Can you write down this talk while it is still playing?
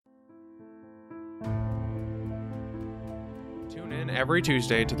in every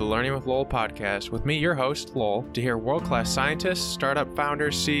Tuesday to the Learning with Lowell podcast with me, your host, Lowell, to hear world-class scientists, startup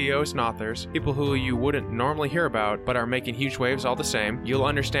founders, CEOs, and authors, people who you wouldn't normally hear about but are making huge waves all the same. You'll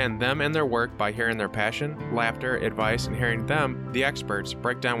understand them and their work by hearing their passion, laughter, advice, and hearing them, the experts,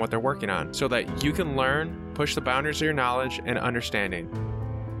 break down what they're working on so that you can learn, push the boundaries of your knowledge and understanding.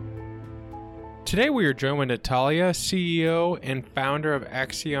 Today we are joined with Natalia, CEO and founder of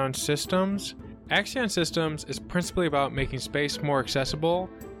Axion Systems. Axion Systems is principally about making space more accessible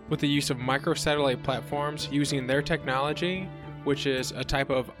with the use of microsatellite platforms using their technology, which is a type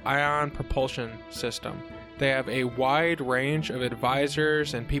of ion propulsion system. They have a wide range of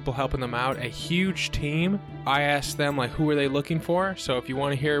advisors and people helping them out, a huge team. I asked them who are they looking for? So if you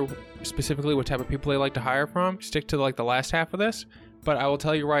want to hear specifically what type of people they like to hire from, stick to the last half of this. But I will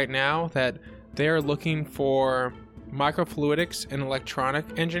tell you right now that they're looking for microfluidics and electronic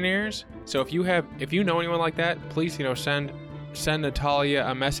engineers. So if you know anyone like that, please send Natalia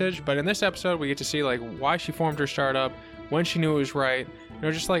a message. But in this episode, we get to see why she formed her startup, when she knew it was right,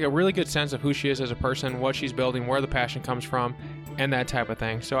 just a really good sense of who she is as a person, what she's building, where the passion comes from, and that type of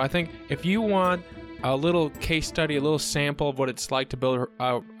thing. So I think if you want a little case study, a little sample of what it's like to build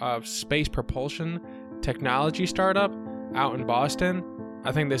a space propulsion technology startup out in Boston,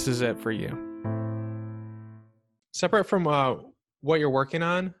 I think this is it for you. Separate from what you're working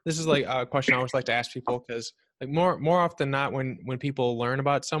on, this is a question I always like to ask people because more often than not, when people learn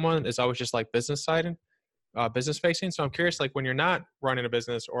about someone, it's always just business side and business facing. So I'm curious, when you're not running a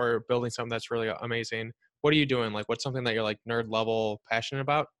business or building something that's really amazing, what are you doing? What's something that you're nerd level passionate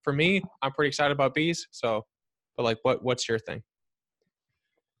about? For me, I'm pretty excited about bees. So, but what's your thing?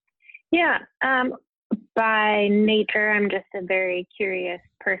 Yeah. By nature, I'm just a very curious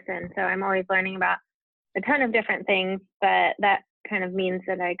person. So I'm always learning about a ton of different things, but that kind of means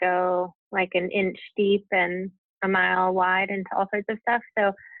that I go an inch deep and a mile wide into all sorts of stuff.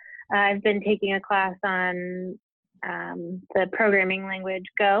 So I've been taking a class on the programming language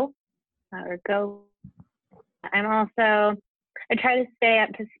Go, or Go. I try to stay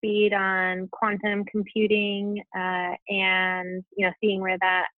up to speed on quantum computing and seeing where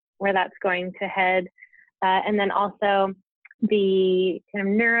that's going to head, and then also the kind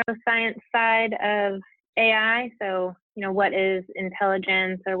of neuroscience side of AI. So, what is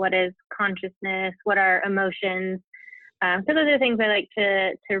intelligence, or what is consciousness? What are emotions? So those are things I like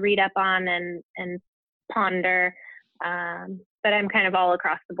to read up on and ponder. But I'm kind of all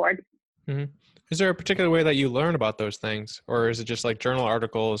across the board. Mm-hmm. Is there a particular way that you learn about those things, or is it just journal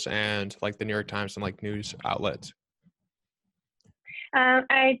articles and the New York Times and news outlets?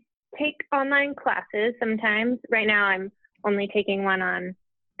 I take online classes sometimes. Right now, I'm only taking one on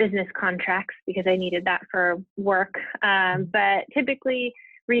business contracts because I needed that for work. But typically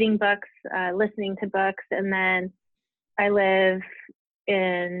reading books, listening to books, and then I live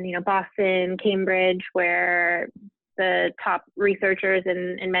in Boston, Cambridge, where the top researchers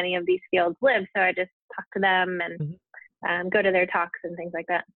in many of these fields live. So I just talk to them and go to their talks and things like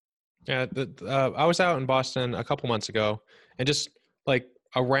that. Yeah, I was out in Boston a couple months ago, and just a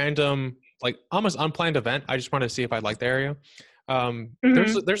random, almost unplanned event. I just wanted to see if I liked the area.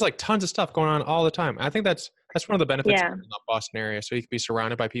 There's tons of stuff going on all the time. I think that's one of the benefits of the Boston area. So you can be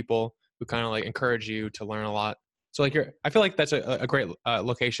surrounded by people who kind of encourage you to learn a lot. So I feel like that's a great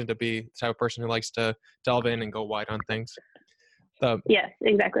location to be the type of person who likes to delve in and go wide on things. Yes,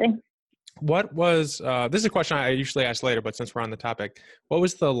 exactly. What was this is a question I usually ask later, but since we're on the topic, what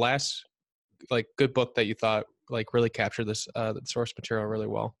was the last good book that you thought really captured this the source material really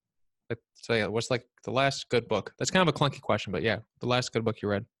well? So yeah, what's the last good book? That's kind of a clunky question, but yeah, the last good book you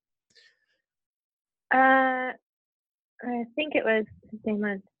read. I think his name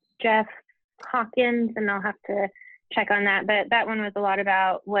was Jeff Hawkins, and I'll have to check on that. But that one was a lot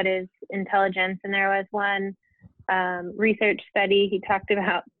about what is intelligence. And there was one research study he talked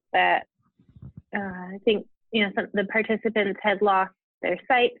about that I think the participants had lost their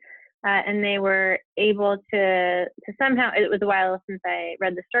sight. And they were able to somehow, it was a while since I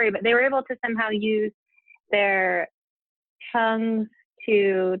read the story, but they were able to somehow use their tongues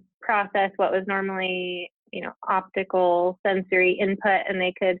to process what was normally, optical sensory input, and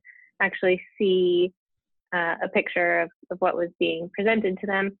they could actually see a picture of what was being presented to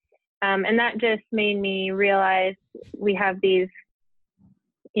them. And that just made me realize we have these,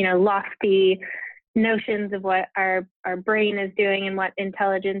 lofty notions of what our brain is doing and what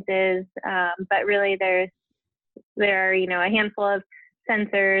intelligence is, but really there are a handful of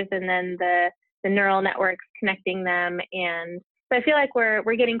sensors and then the neural networks connecting them, and so I feel like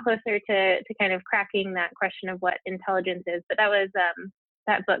we're getting closer to kind of cracking that question of what intelligence is. But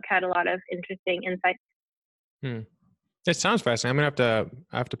that book had a lot of interesting insights. It sounds fascinating.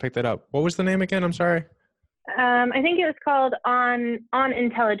 I have to pick that up. What was the name again? I'm sorry. I think it was called On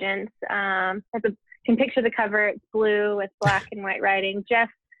Intelligence. You can picture the cover. It's blue with black and white writing. Jeff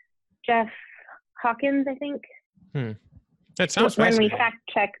Hawkins, I think. Hmm. That sounds When we fascinating. fact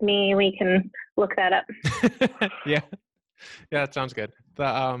check me, we can look that up. Yeah. Yeah, that sounds good.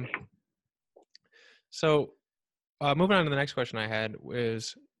 So moving on to the next question I had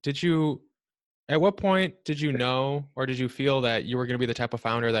is, at what point did you know or did you feel that you were going to be the type of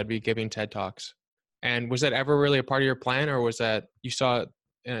founder that'd be giving TED Talks? And was that ever really a part of your plan, or was that you saw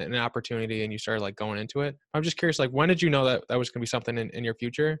an opportunity and you started like going into it? I'm just curious, like when did you know that that was going to be something in your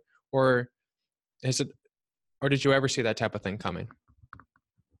future, or is it, or did you ever see that type of thing coming?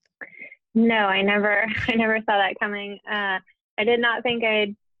 No, I never saw that coming. I did not think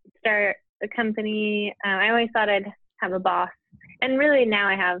I'd start a company. I always thought I'd have a boss, and really now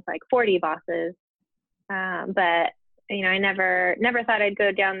I have like 40 bosses. But I never thought I'd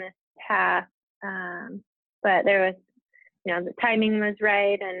go down this path. But there was, the timing was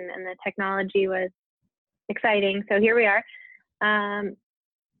right, and the technology was exciting. So here we are.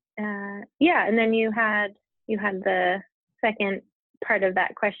 Yeah, and then you had the second part of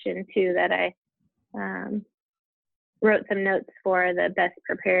that question too, that I wrote some notes for that best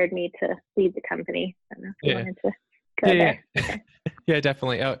prepared me to lead the company. I don't know if you Yeah. wanted to go Yeah, there. yeah. Okay. Yeah,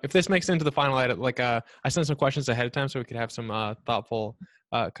 definitely. If this makes it into the final edit, like I sent some questions ahead of time so we could have some thoughtful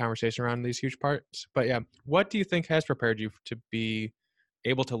conversation around these huge parts. But yeah, what do you think has prepared you to be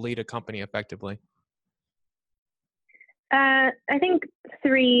able to lead a company effectively? I think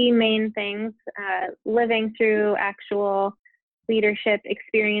three main things: living through actual leadership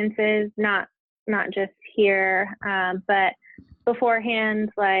experiences, not just here, but beforehand,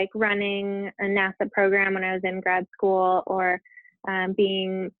 like running a NASA program when I was in grad school, or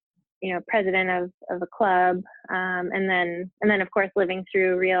being, president of a club, and then of course living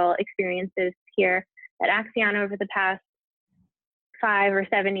through real experiences here at Axion over the past 5 or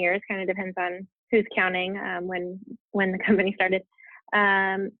 7 years. Kind of depends on who's counting, when the company started.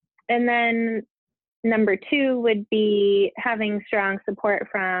 And then number two would be having strong support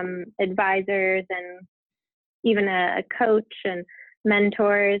from advisors and even a coach and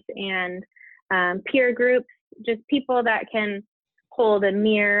mentors and peer groups, just people that can hold a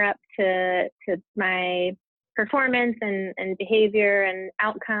mirror up to my performance and behavior and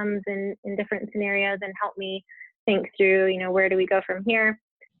outcomes in different scenarios, and help me think through, where do we go from here.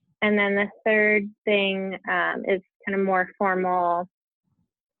 And then the third thing is kind of more formal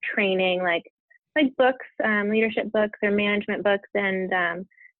training, like books, leadership books or management books, and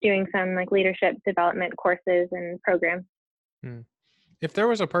doing some like leadership development courses and programs. Hmm. If there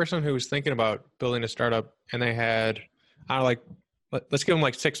was a person who was thinking about building a startup and they had, I don't know, like, let's give them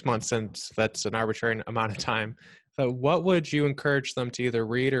like 6 months since that's an arbitrary amount of time. So what would you encourage them to either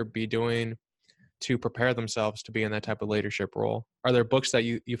read or be doing to prepare themselves to be in that type of leadership role? Are there books that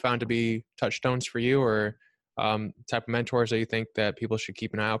you found to be touchstones for you, or type of mentors that you think that people should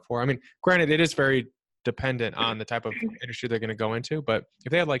keep an eye out for? I mean, granted, it is very dependent on the type of industry they're going to go into, but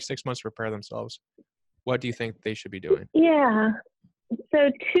if they had like 6 months to prepare themselves, what do you think they should be doing? Yeah.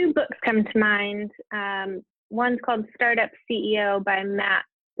 So two books come to mind. One's called Startup CEO by Matt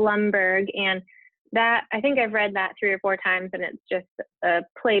Blumberg, and that, I think I've read that 3 or 4 times, and it's just a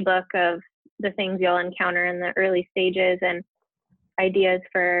playbook of the things you'll encounter in the early stages and ideas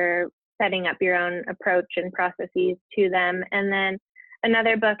for setting up your own approach and processes to them. And then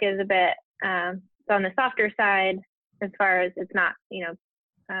another book is a bit it's on the softer side, as far as it's not,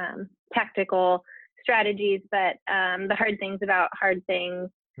 tactical strategies, but the hard things about hard things.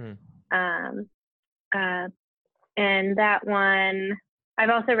 Hmm. And that one, I've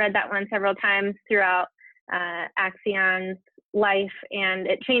also read that one several times throughout Axion's life, and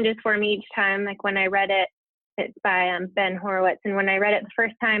it changes for me each time. Like when I read it, it's by Ben Horowitz, and when I read it the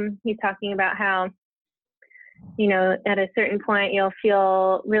first time, he's talking about how, at a certain point you'll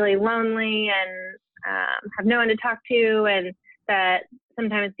feel really lonely and have no one to talk to, and that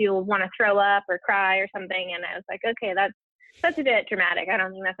sometimes you'll want to throw up or cry or something. And I was like, okay, that's a bit dramatic. I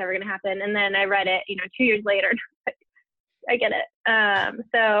don't think that's ever going to happen. And then I read it, 2 years later, I get it.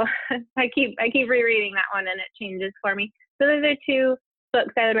 So I keep rereading that one, and it changes for me. So those are two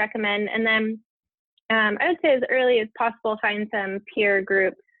books I would recommend. And then I would say as early as possible, find some peer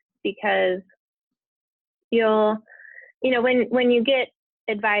groups, because you'll, when you get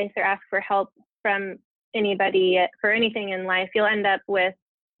advice or ask for help from anybody for anything in life, you'll end up with,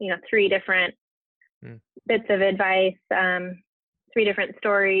 3 different bits of advice. three different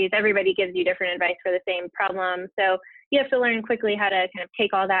stories. Everybody gives you different advice for the same problem. So you have to learn quickly how to kind of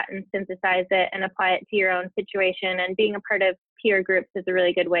take all that and synthesize it and apply it to your own situation. And being a part of peer groups is a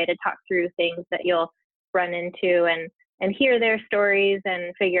really good way to talk through things that you'll run into and hear their stories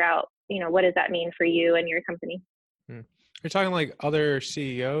and figure out, what does that mean for you and your company? You're talking like other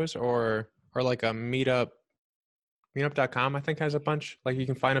CEOs or like a meetup.com, I think has a bunch, like you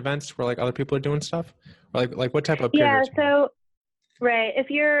can find events where like other people are doing stuff, or like what type of peer Yeah, groups? so right, if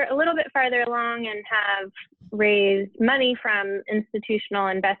you're a little bit farther along and have raised money from institutional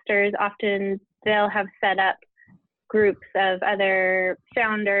investors, often they'll have set up groups of other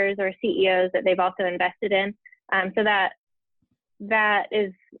founders or CEOs that they've also invested in. So that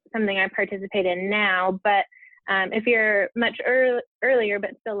is something I participate in now. But if you're much earlier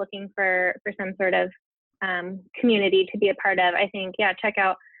but still looking for some sort of community to be a part of, I think, check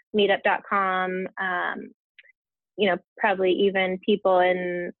out meetup.com. Probably even people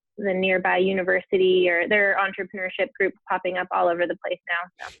in the nearby university, or there are entrepreneurship groups popping up all over the place now.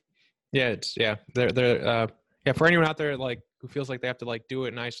 So. They're for anyone out there like who feels like they have to like do it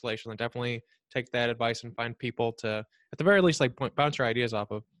in isolation, then definitely take that advice and find people to at the very least like bounce your ideas off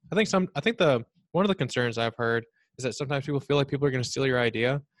of. I think the one of the concerns I've heard is that sometimes people feel like people are going to steal your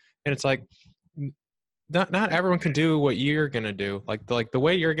idea, and it's like not everyone can do what you're gonna do. Like the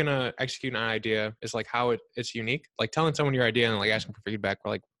way you're gonna execute an idea is like how it's unique. Like telling someone your idea and like asking for feedback,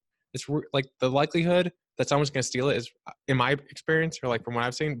 or like it's like the likelihood that someone's gonna steal it is, in my experience or like from what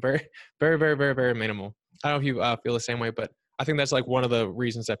I've seen, very very very very very minimal. I don't know if you feel the same way, but I think that's like one of the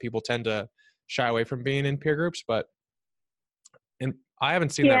reasons that people tend to shy away from being in peer groups. But and I haven't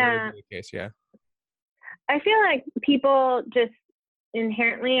seen that really be the case. Yeah, I feel like people just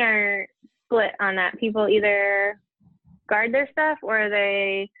inherently are split on that. People either guard their stuff or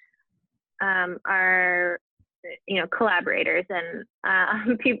they are collaborators, and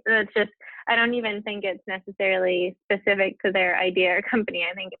people, it's just, I don't even think it's necessarily specific to their idea or company.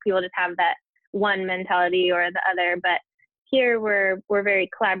 I think people just have that one mentality or the other. But here we're very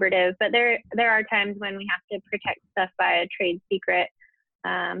collaborative, but there are times when we have to protect stuff by a trade secret.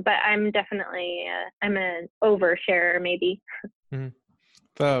 But I'm definitely I'm an oversharer maybe.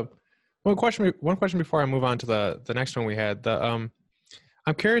 Mm-hmm. One question before I move on to the next one we had. I'm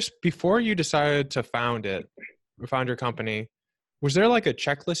curious, before you decided to found your company, was there like a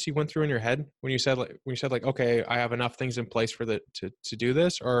checklist you went through in your head when you said like, okay, I have enough things in place for to do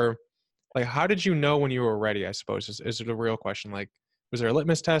this? Or like, how did you know when you were ready, I suppose, is it a real question? Like, was there a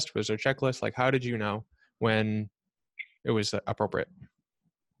litmus test? Was there a checklist? Like, how did you know when it was appropriate?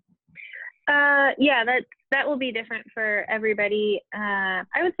 That will be different for everybody. I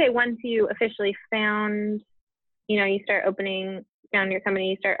would say once you officially found your company,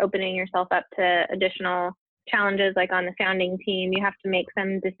 you start opening yourself up to additional challenges. Like on the founding team, you have to make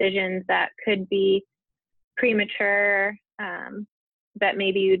some decisions that could be premature, that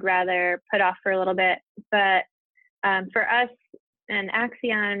maybe you'd rather put off for a little bit. But for us and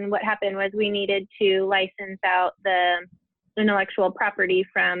Axion, what happened was we needed to license out the intellectual property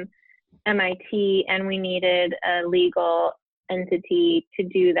from MIT, and we needed a legal entity to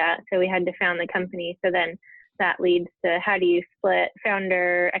do that. So we had to found the company. So then that leads to how do you split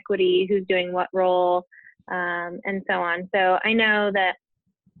founder equity, who's doing what role, and so on. So I know that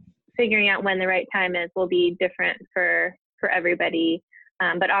figuring out when the right time is will be different for everybody,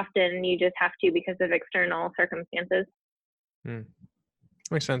 but often you just have to because of external circumstances.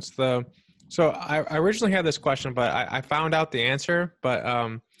 Makes sense. So I originally had this question, but I found out the answer.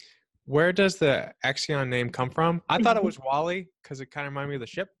 But where does the Axion name come from? I thought it was Wally because it kind of reminded me of the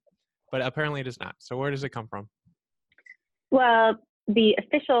ship, but apparently it is not. So where does it come from? Well, the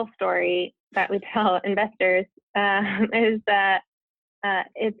official story that we tell investors is that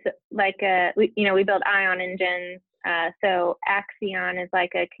it's like we build ion engines. So Axion is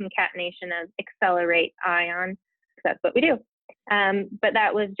like a concatenation of accelerate ion. So that's what we do. But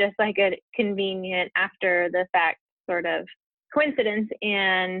that was just like a convenient after the fact sort of coincidence.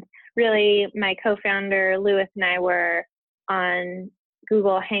 And really, my co-founder Louis and I were on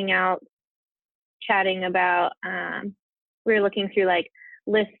Google Hangouts chatting about, we were looking through like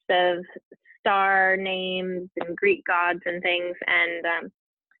lists of star names and Greek gods and things. And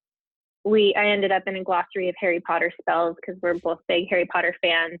I ended up in a glossary of Harry Potter spells because we're both big Harry Potter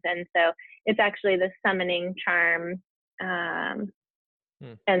fans. And so it's actually the summoning charm. And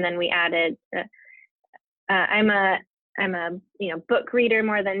then we added, I'm a book reader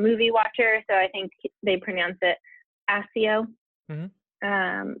more than movie watcher, so I think they pronounce it Asio.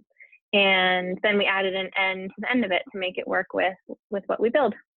 Mm-hmm. And then we added an N to the end of it to make it work with what we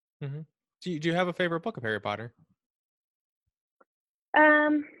build. Mm-hmm. Do you have a favorite book of Harry Potter?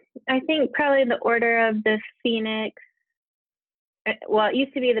 I think probably the Order of the Phoenix. Well, it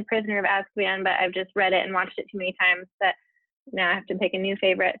used to be The Prisoner of Azkaban, but I've just read it and watched it too many times that now I have to pick a new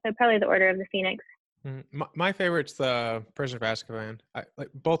favorite. So probably the Order of the Phoenix. My favorite's the Prisoner of Azkaban. I like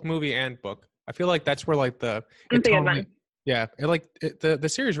both movie and book. I feel like that's where like That's a good one. yeah, the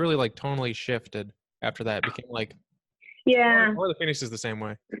series really like tonally shifted after that. It became like Yeah. Order of the Phoenix is the same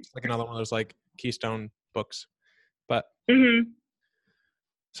way. It's like another one of those like keystone books. But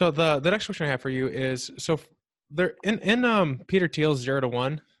so the next question I have for you is so there in Peter Thiel's 0 to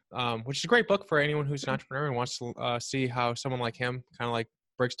 1, which is a great book for anyone who's an entrepreneur and wants to see how someone like him kind of like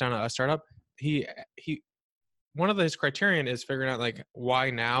breaks down a startup. He one of his criterion is figuring out like why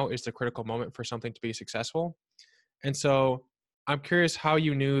now is the critical moment for something to be successful. And so I'm curious how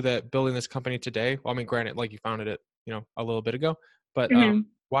you knew that building this company today, well, I mean, granted, like you founded it, a little bit ago, but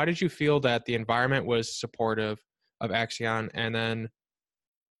why did you feel that the environment was supportive of Axion? And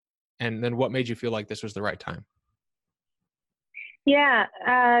then what made you feel like this was the right time? Yeah.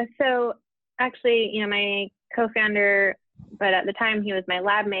 So actually, my co-founder, but at the time he was my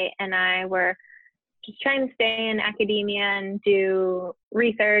lab mate, and I were just trying to stay in academia and do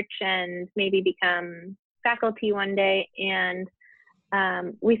research and maybe become faculty one day. And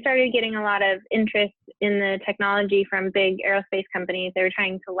we started getting a lot of interest in the technology from big aerospace companies. They were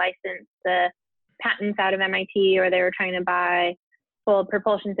trying to license the patents out of MIT, or they were trying to buy full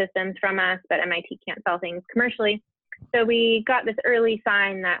propulsion systems from us, but MIT can't sell things commercially. So we got this early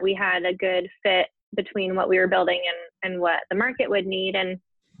sign that we had a good fit between what we were building and what the market would need. And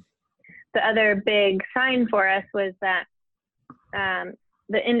the other big sign for us was that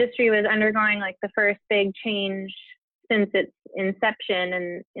the industry was undergoing like the first big change since its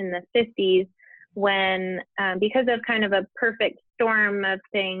inception in the 50s, when because of kind of a perfect storm of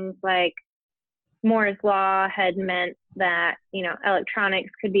things, like Moore's law had meant that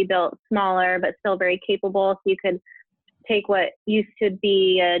electronics could be built smaller but still very capable. So you could take what used to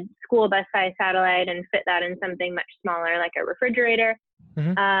be a school bus size satellite and fit that in something much smaller, like a refrigerator.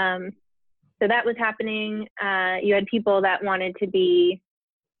 So that was happening. You had people that wanted to be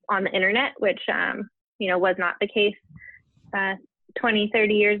on the internet, which was not the case 20,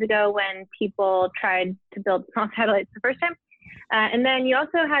 30 years ago when people tried to build small satellites the first time. And then you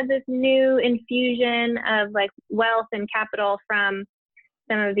also had this new infusion of like wealth and capital from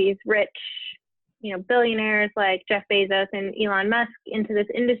some of these rich, billionaires like Jeff Bezos and Elon Musk into this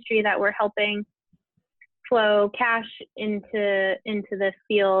industry that were helping flow cash into this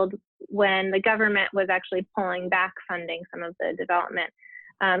field when the government was actually pulling back funding some of the development.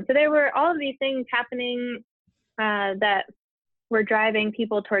 So there were all of these things happening that were driving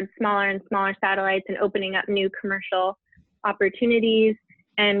people towards smaller and smaller satellites and opening up new commercial opportunities.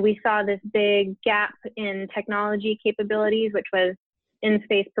 And we saw this big gap in technology capabilities, which was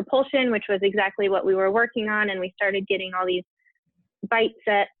in-space propulsion, which was exactly what we were working on. And we started getting all these bites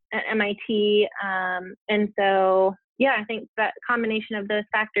at MIT. And so, yeah, I think that combination of those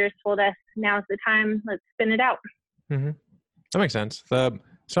factors told us now's the time, let's spin it out. That makes sense. So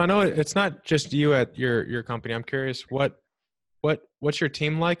I know it's not just you at your company. I'm curious what's your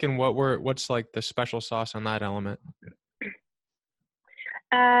team like, and what's like the special sauce on that element?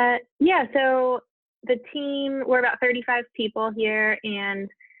 Yeah, so the team, we're about 35 people here, and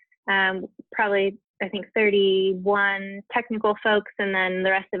probably I think 31 technical folks, and then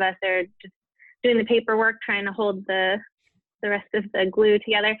the rest of us are just doing the paperwork, trying to hold the rest of the glue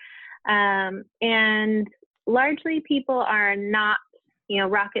together. And largely people are not,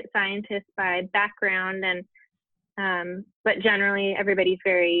 rocket scientists by background, and but generally everybody's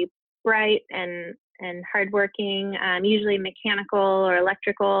very bright and hardworking, usually mechanical or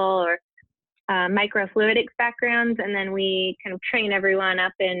electrical or microfluidics backgrounds. And then we kind of train everyone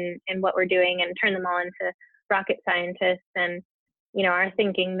up in what we're doing and turn them all into rocket scientists. And, our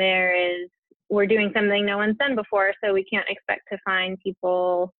thinking there is we're doing something no one's done before, so we can't expect to find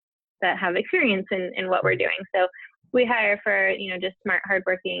people that have experience in what we're doing. So we hire for, just smart,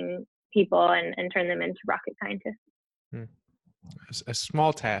 hardworking people and turn them into rocket scientists. A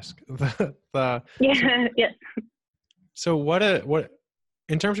small task. Yes. So what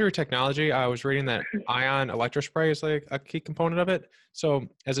in terms of your technology, I was reading that ion electrospray is like a key component of it. So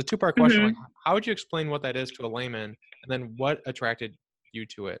as a two-part question, like, how would you explain what that is to a layman, and then what attracted you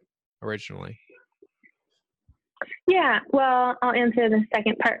to it originally? Yeah, well, I'll answer the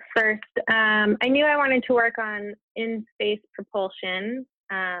second part first. I knew I wanted to work on in-space propulsion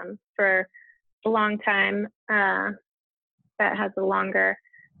for a long time. That has a longer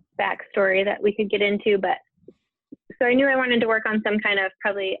backstory that we could get into, but so I knew I wanted to work on some kind of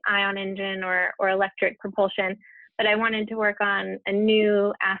probably ion engine or electric propulsion. but I wanted to work on a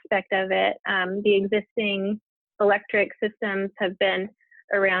new aspect of it. The existing electric systems have been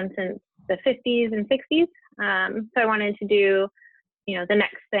around since the 50s and 60s. So I wanted to do, the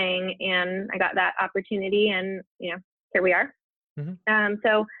next thing, and I got that opportunity, and, here we are. Mm-hmm.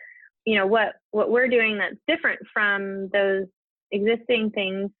 So, what we're doing that's different from those existing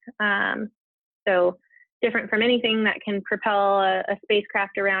things, so different from anything that can propel a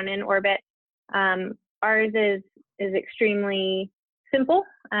spacecraft around in orbit, ours is extremely simple.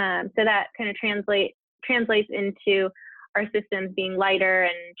 So that kind of translates into our systems being lighter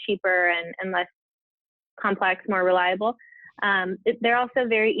and cheaper and less complex, more reliable. They're also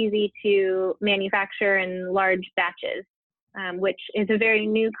very easy to manufacture in large batches, which is a very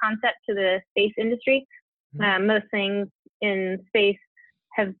new concept to the space industry. Most things in space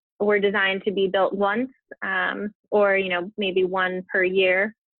were designed to be built once, or maybe one per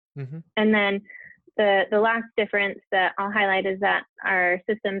year. Mm-hmm. And then the last difference that I'll highlight is that our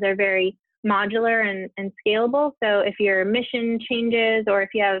systems are very modular and scalable. So if your mission changes, or if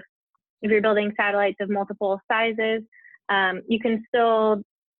you're building satellites of multiple sizes, you can still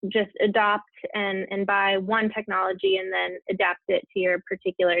just adopt and buy one technology and then adapt it to your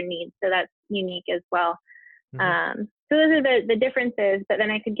particular needs. So that's unique as well. Mm-hmm. So those are the differences, but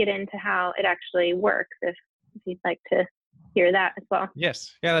then I could get into how it actually works if you'd like to hear that as well.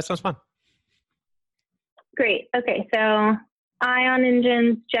 Yes. Yeah, that sounds fun. Great. Okay. So ion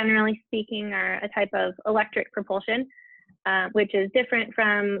engines, generally speaking, are a type of electric propulsion, which is different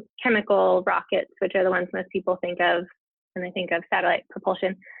from chemical rockets, which are the ones most people think of when they think of satellite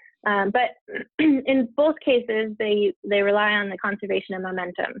propulsion. But in both cases, they rely on the conservation of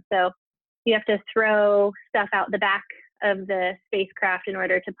momentum. So you have to throw stuff out the back of the spacecraft in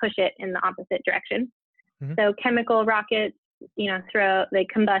order to push it in the opposite direction. Mm-hmm. So chemical rockets, they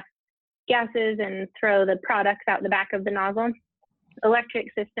combust gases and throw the products out the back of the nozzle.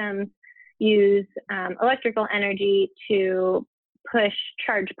 Electric systems use electrical energy to push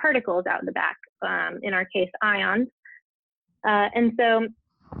charged particles out the back, in our case, ions. And so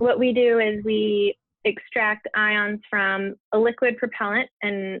what we do is we extract ions from a liquid propellant,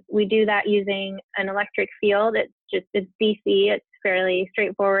 and we do that using an electric field. It's DC, it's fairly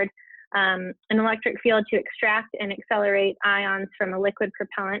straightforward. An electric field to extract and accelerate ions from a liquid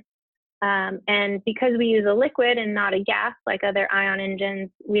propellant. And because we use a liquid and not a gas like other ion engines,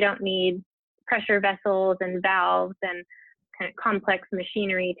 we don't need pressure vessels and valves and kind of complex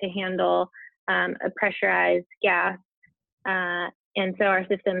machinery to handle a pressurized gas. And so our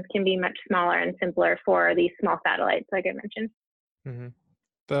systems can be much smaller and simpler for these small satellites, like I mentioned. Mm-hmm.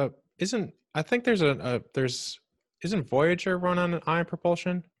 I think isn't Voyager run on an ion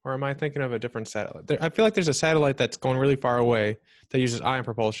propulsion, or am I thinking of a different satellite? I feel like there's a satellite that's going really far away that uses ion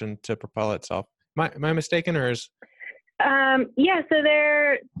propulsion to propel itself. Am I mistaken, or is? Yeah, so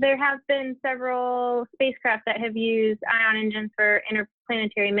there have been several spacecraft that have used ion engines for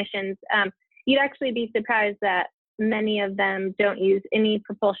interplanetary missions. You'd actually be surprised that many of them don't use any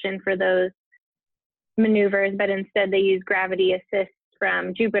propulsion for those maneuvers, but instead they use gravity assist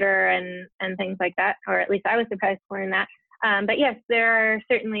from Jupiter and things like that, or at least I was surprised to learn that. But yes, there are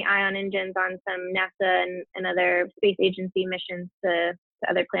certainly ion engines on some NASA and other space agency missions to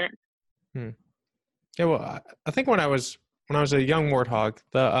other planets. Yeah, well, I think when I was a young warthog,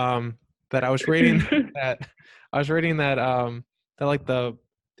 that I was reading that like the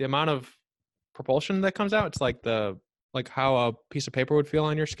amount of propulsion that comes out, it's like how a piece of paper would feel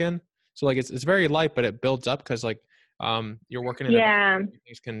on your skin. So like it's very light, but it builds up because like you're working in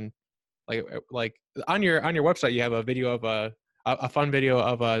things can like on your website you have a video of a fun video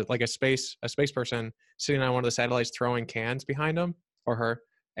of a space person sitting on one of the satellites throwing cans behind him or her,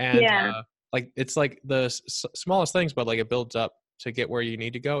 and like it's like the smallest things, but like it builds up to get where you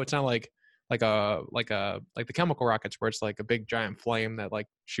need to go. It's not like the chemical rockets where it's like a big giant flame that like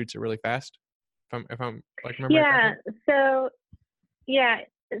shoots it really fast. If I'm like remember. So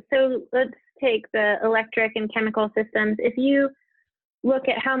let's take the electric and chemical systems. If you look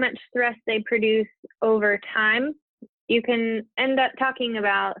at how much thrust they produce over time, you can end up talking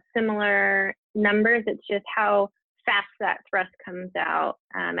about similar numbers. It's just how fast that thrust comes out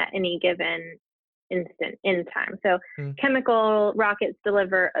at any given instant in time. So chemical rockets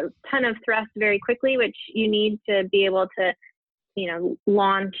deliver a ton of thrust very quickly, which you need to be able to,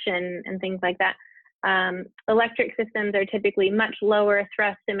 launch and things like that. Electric systems are typically much lower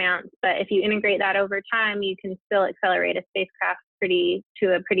thrust amounts, but if you integrate that over time, you can still accelerate a spacecraft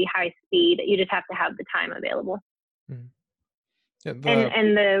to a pretty high speed. You just have to have the time available. Mm-hmm. Yeah,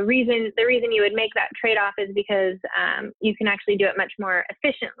 and the reason you would make that trade-off is because you can actually do it much more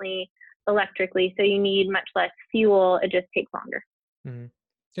efficiently electrically, so you need much less fuel. It just takes longer. Mm-hmm.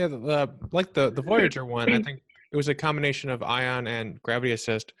 Yeah, like the Voyager one, I think it was a combination of ion and gravity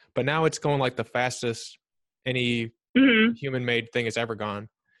assist, but now it's going like the fastest any Mm-hmm. human-made thing has ever gone.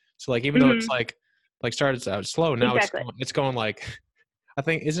 So like even though it's Mm-hmm. like started out slow, now Exactly. it's going like I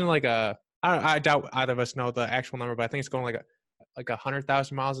think isn't it like I doubt either of us know the actual number, but I think it's going like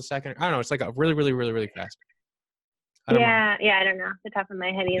 100,000 miles a second. I don't know. It's like a really, really, really, really fast. I don't remember. Yeah, I don't know off the top of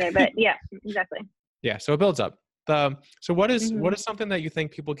my head either, but yeah, exactly. Yeah, so it builds up. So what Mm-hmm. is something that you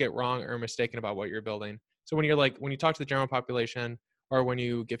think people get wrong or mistaken about what you're building? So when you talk to the general population or when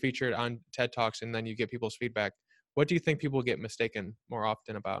you get featured on TED Talks and then you get people's feedback, what do you think people get mistaken more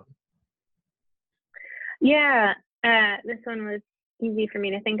often about? Yeah, this one was easy for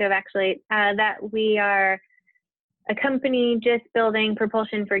me to think of actually. That we are a company just building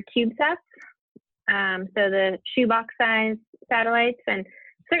propulsion for CubeSats, so the shoebox size satellites, and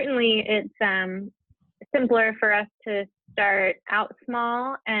certainly it's simpler for us to start out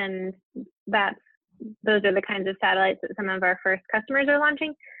small, and those are the kinds of satellites that some of our first customers are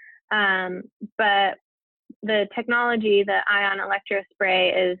launching. But the technology, the ion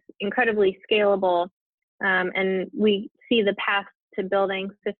electrospray, is incredibly scalable, and we see the path to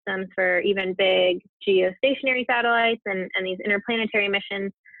building systems for even big geostationary satellites and these interplanetary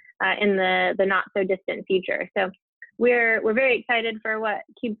missions in the not so distant future. So we're very excited for what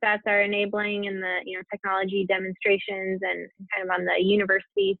CubeSats are enabling in the technology demonstrations and kind of on the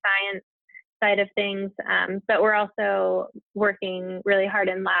university science side of things. But we're also working really hard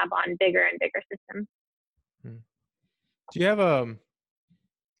in lab on bigger and bigger systems. Do you have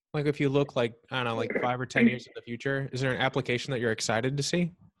like if you look like I don't know like 5 or 10 years in the future, is there an application that you're excited to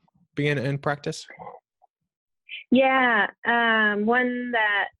see being in practice? Yeah, one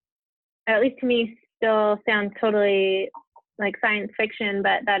that at least to me still sounds totally like science fiction,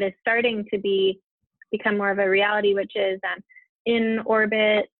 but that is starting to become more of a reality, which is in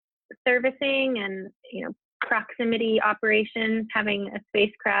orbit servicing and proximity operations, having a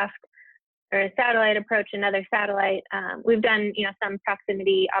spacecraft or a satellite approach another satellite. We've done some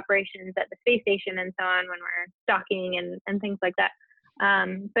proximity operations at the space station and so on when we're docking and things like that.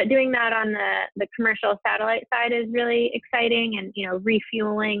 But doing that on the commercial satellite side is really exciting, and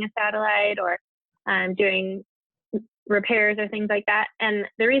refueling a satellite or doing repairs or things like that. And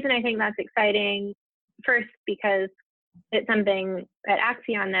the reason I think that's exciting, first, because it's something at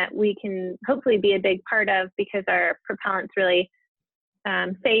Axion that we can hopefully be a big part of because our propellant's really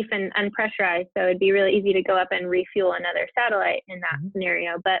safe and unpressurized. So it'd be really easy to go up and refuel another satellite in that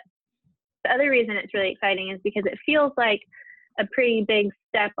scenario. But the other reason it's really exciting is because it feels like a pretty big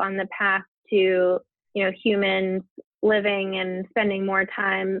step on the path to humans living and spending more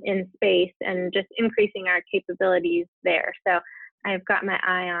time in space and just increasing our capabilities there. So I've got my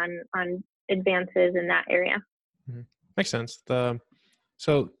eye on advances in that area. Mm-hmm. Makes sense. Okay,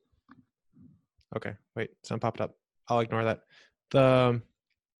 wait, something popped up. I'll ignore that. I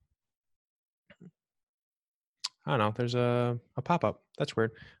don't know. There's a pop-up. That's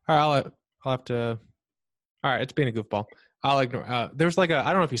weird. All right, I'll have to. All right, it's being a goofball. I'll ignore. There's like I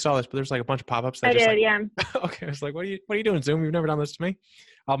don't know if you saw this, but there's like a bunch of pop-ups that I just did, yeah. Okay, I was like, what are you doing, Zoom? You've never done this to me.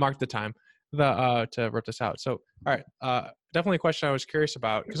 I'll mark the time to rip this out. So, all right, definitely a question I was curious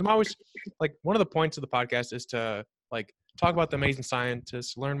about because I'm always like one of the points of the podcast is to like talk about the amazing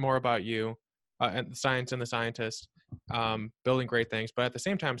scientists, learn more about you and the science and the scientists building great things, but at the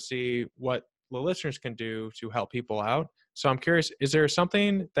same time see what the listeners can do to help people out. So I'm curious, is there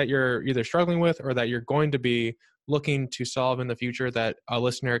something that you're either struggling with or that you're going to be looking to solve in the future that a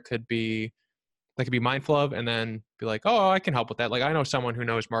listener could be mindful of and then be like, oh, I can help with that. Like I know someone who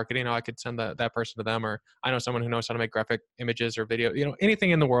knows marketing, I could send that person to them, or I know someone who knows how to make graphic images or video,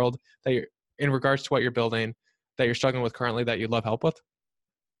 anything in the world that you're in regards to what you're building that you're struggling with currently that you'd love help with?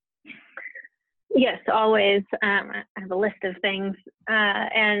 Yes, always. I have a list of things,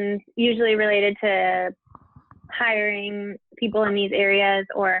 and usually related to hiring people in these areas,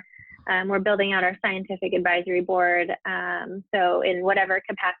 or we're building out our scientific advisory board. So in whatever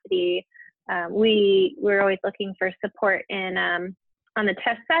capacity, we're always looking for support in on the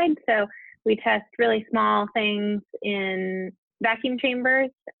test side. So we test really small things in vacuum chambers.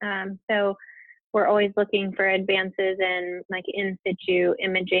 So we're always looking for advances in like in situ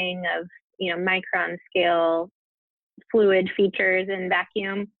imaging of micron scale fluid features in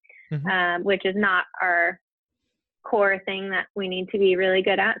vacuum, which is not our core thing that we need to be really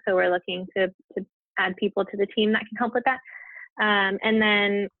good at. So we're looking to add people to the team that can help with that. And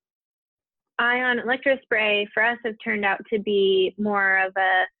then ion electrospray for us has turned out to be more of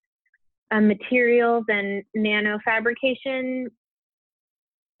a materials and nanofabrication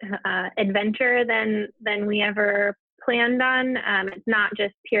adventure than we ever planned on. It's not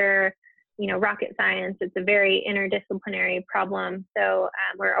just pure, rocket science. It's a very interdisciplinary problem. So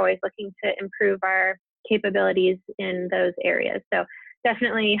we're always looking to improve our capabilities in those areas. So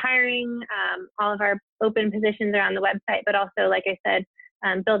definitely hiring. All of our open positions are on the website, but also, like I said,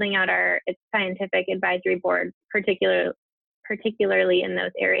 building out our scientific advisory board, particularly in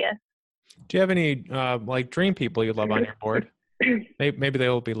those areas. Do you have any like dream people you love on your board? Maybe they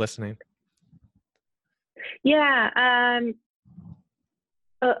will be listening. Yeah,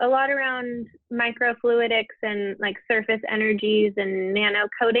 a lot around microfluidics and like surface energies and nano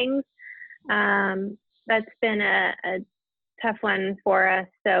coatings. That's been a tough one for us.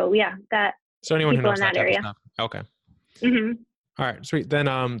 So yeah, so anyone who knows in that type of area. stuff. Okay. Mm-hmm. All right, sweet. Then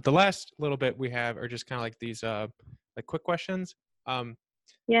the last little bit we have are just kind of like these like quick questions.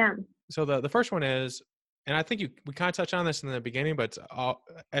 Yeah. So the first one is, and I think we kind of touched on this in the beginning, but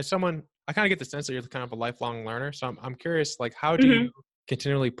as someone, I kind of get the sense that you're kind of a lifelong learner. So I'm curious, like, how do you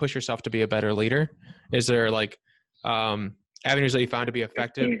continually push yourself to be a better leader? Is there like avenues that you found to be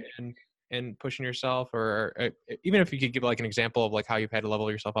effective in pushing yourself, or even if you could give like an example of like how you've had to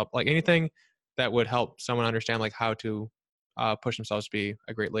level yourself up, like anything that would help someone understand like how to push themselves to be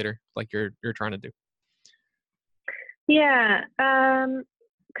a great leader, like you're trying to do. Yeah,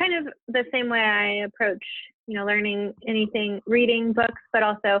 kind of the same way I approach, learning anything, reading books, but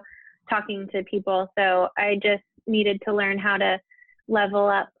also talking to people. So I just needed to learn how to level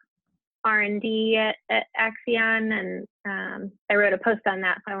up R&D at Axion, and I wrote a post on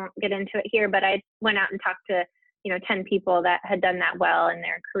that, so I won't get into it here, but I went out and talked to 10 people that had done that well in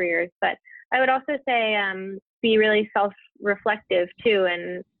their careers. But I would also say be really self-reflective too,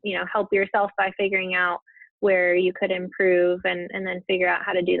 and help yourself by figuring out where you could improve, and then figure out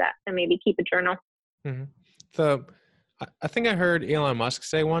how to do that. So maybe keep a journal. Mm-hmm. I think I heard Elon Musk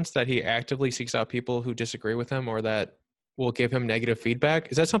say once that he actively seeks out people who disagree with him or that will give him negative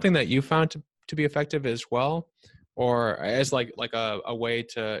feedback. Is that something that you found to be effective as well, or as like a way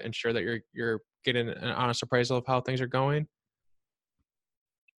to ensure that you're getting an honest appraisal of how things are going?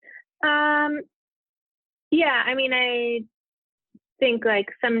 Yeah, I mean, I think like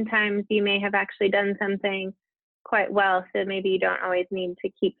sometimes you may have actually done something quite well, so maybe you don't always need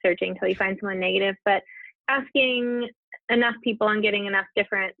to keep searching till you find someone negative, but asking enough people and getting enough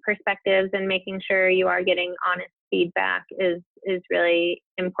different perspectives and making sure you are getting honest feedback is really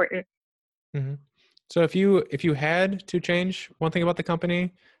important. Mm-hmm. So if you had to change one thing about the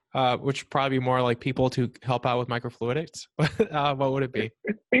company, which would probably be more like people to help out with microfluidics, what would it be?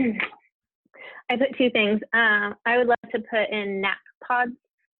 I put two things. I would love to put in nap pods.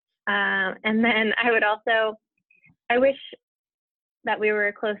 And then I wish that we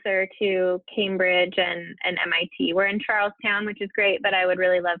were closer to Cambridge and MIT. We're in Charlestown, which is great, but I would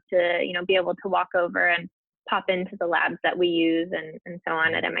really love to, be able to walk over and pop into the labs that we use and so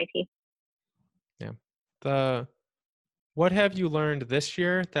on at MIT. Yeah. What have you learned this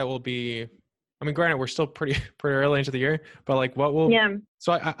year that will be, I mean, granted, we're still pretty early into the year, but like what will,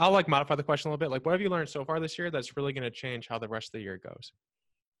 so I'll like modify the question a little bit. Like, what have you learned so far this year that's really going to change how the rest of the year goes?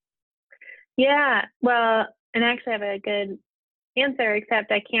 Yeah, well, and I actually have a good answer,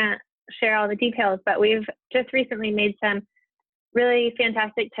 except I can't share all the details, but we've just recently made some really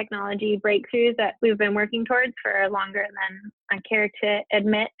fantastic technology breakthroughs that we've been working towards for longer than I care to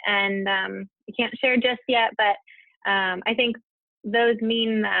admit. And I can't share just yet, but I think those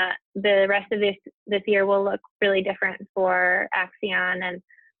mean that the rest of this year will look really different for Axion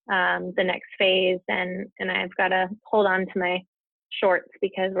and the next phase. And I've got to hold on to my shorts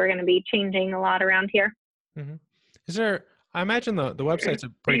because we're going to be changing a lot around here. Mm-hmm. I imagine the website's a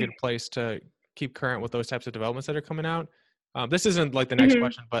pretty good place to keep current with those types of developments that are coming out. This isn't like the next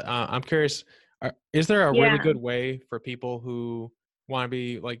question, but I'm curious, is there a really good way for people who want to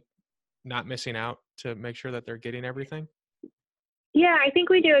be like not missing out to make sure that they're getting everything? Yeah, I think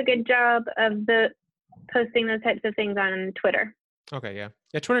we do a good job of posting those types of things on Twitter. Okay, yeah.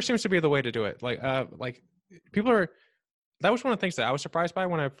 Twitter seems to be the way to do it. Like people are. That was one of the things that I was surprised by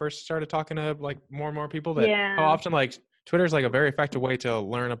when I first started talking to like more and more people. That how often like Twitter is like a very effective way to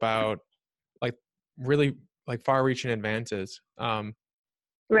learn about like really like far-reaching advances.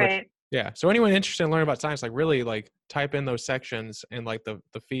 Right. Yeah. So anyone interested in learning about science, like really like type in those sections in like the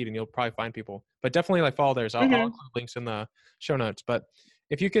feed and you'll probably find people. But definitely like follow theirs. I'll include links in the show notes. But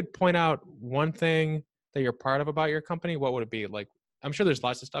if you could point out one thing that you're proud of about your company, what would it be? Like, I'm sure there's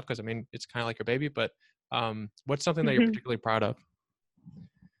lots of stuff because I mean it's kind of like your baby, but what's something that you're particularly proud of?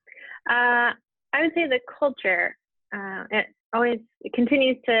 I would say the culture. It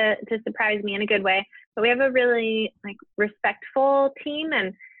continues to surprise me in a good way. But we have a really like respectful team,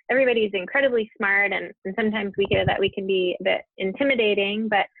 and everybody's incredibly smart, and sometimes we hear that we can be a bit intimidating,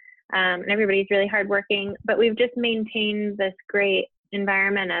 but and everybody's really hardworking. But we've just maintained this great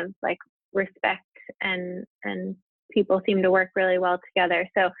environment of like respect, and people seem to work really well together.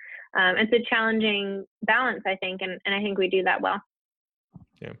 So it's a challenging balance, I think, and I think we do that well.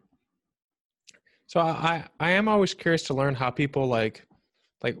 Yeah. So I am always curious to learn how people like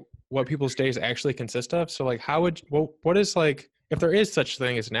what people's days actually consist of. So like what is like, if there is such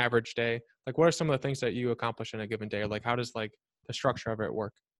thing as an average day, like what are some of the things that you accomplish in a given day? Like how does like the structure of it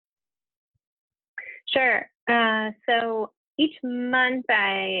work? Sure. So each month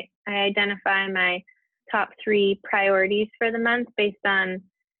I identify my top 3 priorities for the month based on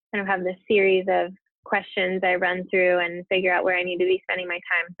kind of have this series of questions I run through and figure out where I need to be spending my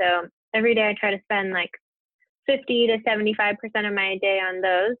time. So every day I try to spend like 50 to 75% of my day on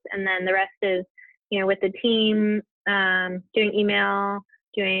those. And then the rest is, with the team, doing email,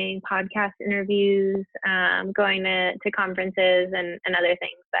 doing podcast interviews, going to conferences and other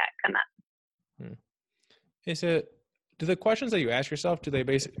things that come up. Do the questions that you ask yourself, do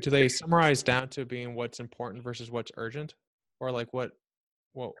they summarize down to being what's important versus what's urgent? Or like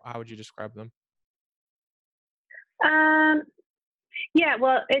how would you describe them? Yeah,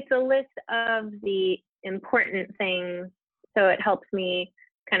 well, it's a list of the important things, so it helps me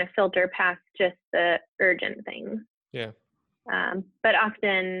kind of filter past just the urgent things. Yeah. But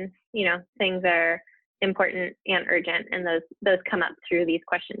often, things are important and urgent, and those come up through these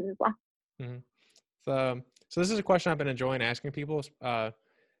questions as well. Mm-hmm. So this is a question I've been enjoying asking people.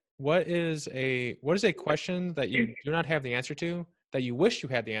 What is a question that you do not have the answer to that you wish you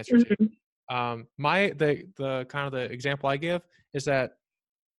had the answer to? The kind of the example I give is that,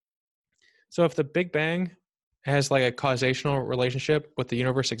 so if the Big Bang has like a causational relationship with the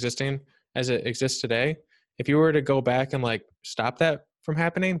universe existing as it exists today, if you were to go back and like stop that from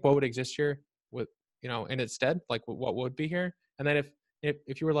happening, what would exist here with, in its stead? Like what would be here? And then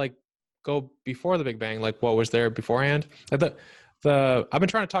if you were like go before the Big Bang, like what was there beforehand? I've been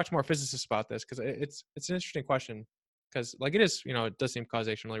trying to talk to more physicists about this because it's an interesting question, because like it is, it does seem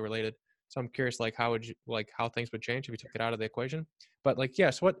causationally related. So I'm curious, like how things would change if you took it out of the equation. But like,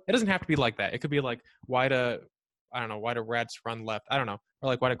 yes, it doesn't have to be like that. It could be like why do rats run left? I don't know. Or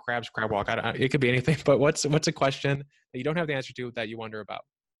like why do crabs crab walk? It could be anything. But what's a question that you don't have the answer to that you wonder about?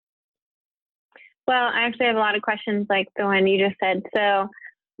 Well, I actually have a lot of questions like the one you just said. So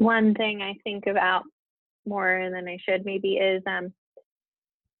one thing I think about more than I should maybe is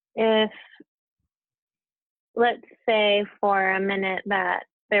if, let's say for a minute that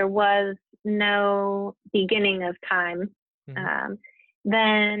there was no beginning of time,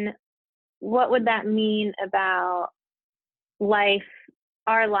 then what would that mean about life,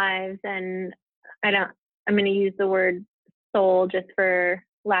 our lives? And I'm going to use the word soul just for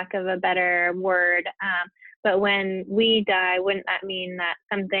lack of a better word. But when we die, wouldn't that mean that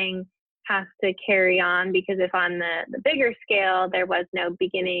something has to carry on? Because if on the bigger scale, there was no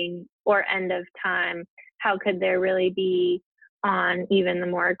beginning or end of time, how could there really be on even the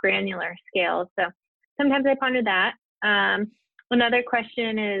more granular scale? So sometimes I ponder that. Another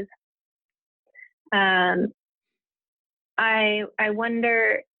question is, I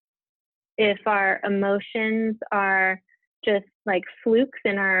wonder if our emotions are just like flukes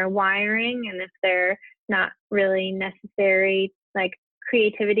in our wiring, and if they're not really necessary. Like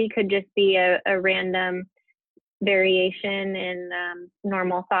creativity could just be a random variation in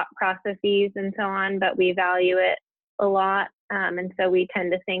normal thought processes and so on, but we value it a lot. And so we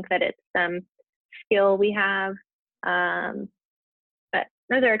tend to think that it's some skill we have. But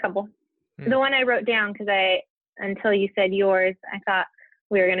those are a couple. The one I wrote down, because until you said yours, I thought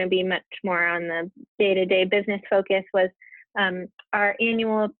we were going to be much more on the day-to-day business focus, was our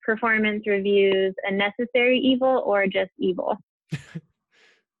annual performance reviews a necessary evil or just evil?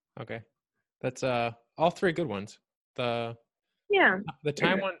 Okay. That's all 3 good ones. The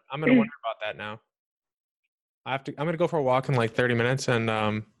time one, I'm going to wonder about that now. I'm going to go for a walk in like 30 minutes, and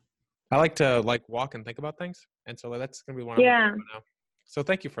I like to like walk and think about things. And so that's going to be one I'm now. So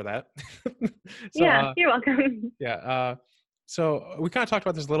thank you for that. You're welcome. So we kind of talked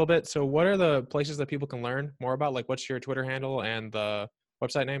about this a little bit. So what are the places that people can learn more about? Like what's your Twitter handle and the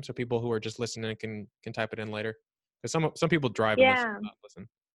website name, so people who are just listening can type it in later? Because some people drive and listen.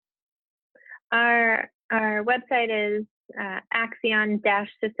 Our website is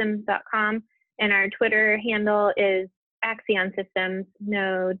axion-systems.com, and our Twitter handle is Axion Systems,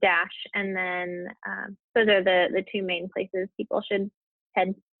 no dash. And then those are the 2 main places people should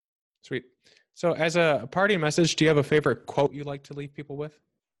head. Sweet. So as a party message, do you have a favorite quote you like to leave people with?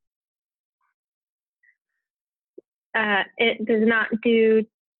 It does not do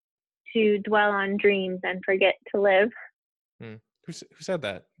to dwell on dreams and forget to live. Who said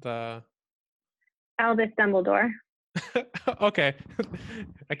that? Albus Dumbledore. Okay.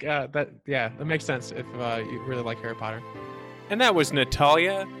 That makes sense if you really like Harry Potter. And that was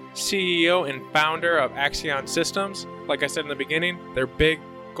Natalia, CEO and founder of Axion Systems. Like I said in the beginning, their big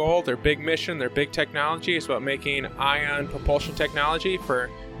goal, their big mission, their big technology is about making ion propulsion technology for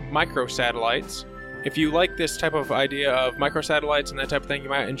microsatellites. If you like this type of idea of microsatellites and that type of thing, you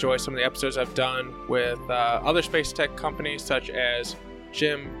might enjoy some of the episodes I've done with other space tech companies such as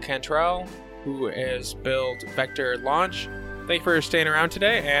Jim Cantrell, who has built Vector Launch. Thank you for staying around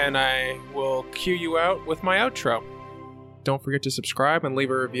today, and I will cue you out with my outro. Don't forget to subscribe and leave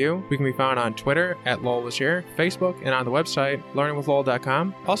a review. We can be found on Twitter at Lowell Was Here, Facebook, and on the website,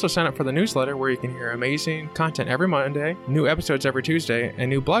 learningwithlowell.com. Also sign up for the newsletter where you can hear amazing content every Monday, new episodes every Tuesday, and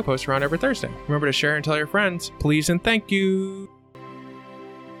new blog posts around every Thursday. Remember to share and tell your friends. Please and thank you.